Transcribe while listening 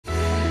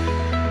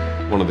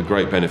One of the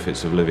great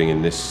benefits of living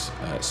in this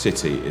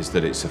city is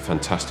that it's a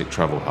fantastic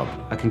travel hub.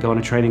 I can go on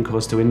a training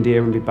course to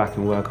India and be back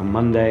and work on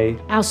Monday.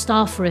 Our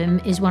staff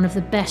room is one of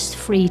the best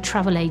free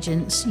travel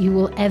agents you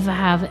will ever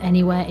have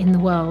anywhere in the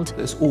world.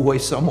 There's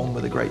always someone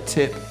with a great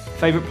tip.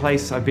 Favourite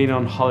place I've been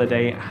on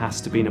holiday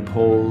has to be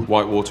Nepal.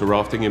 Whitewater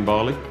rafting in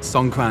Bali.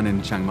 Songkran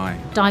in Chiang Mai.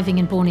 Diving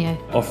in Borneo.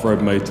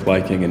 Off-road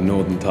motorbiking in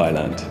northern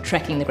Thailand.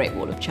 Trekking the Great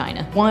Wall of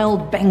China.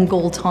 Wild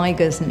Bengal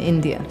tigers in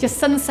India. Just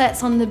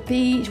sunsets on the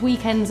beach,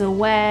 weekends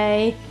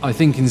away. I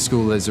think in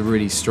school there's a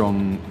really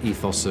strong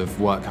ethos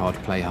of work hard,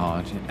 play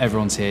hard.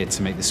 Everyone's here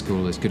to make the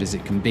school as good as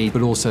it can be,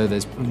 but also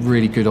there's a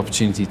really good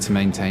opportunity to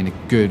maintain a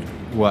good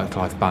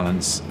work-life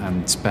balance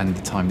and spend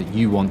the time that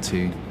you want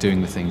to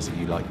doing the things that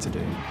you like to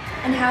do.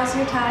 And how's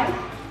your Thai?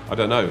 I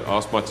don't know,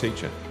 ask my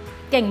teacher.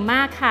 เก่งม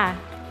ากค่ะ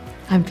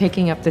I'm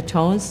picking up the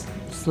tones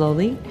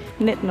slowly.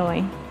 นิดหน่อย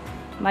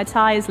My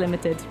Thai is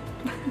limited.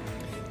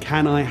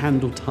 Can I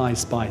handle Thai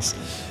spice?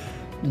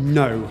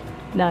 No.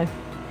 No.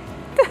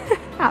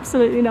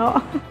 Absolutely not.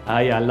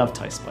 Yeah, I love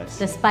Thai spice.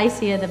 The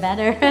spicier the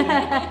better.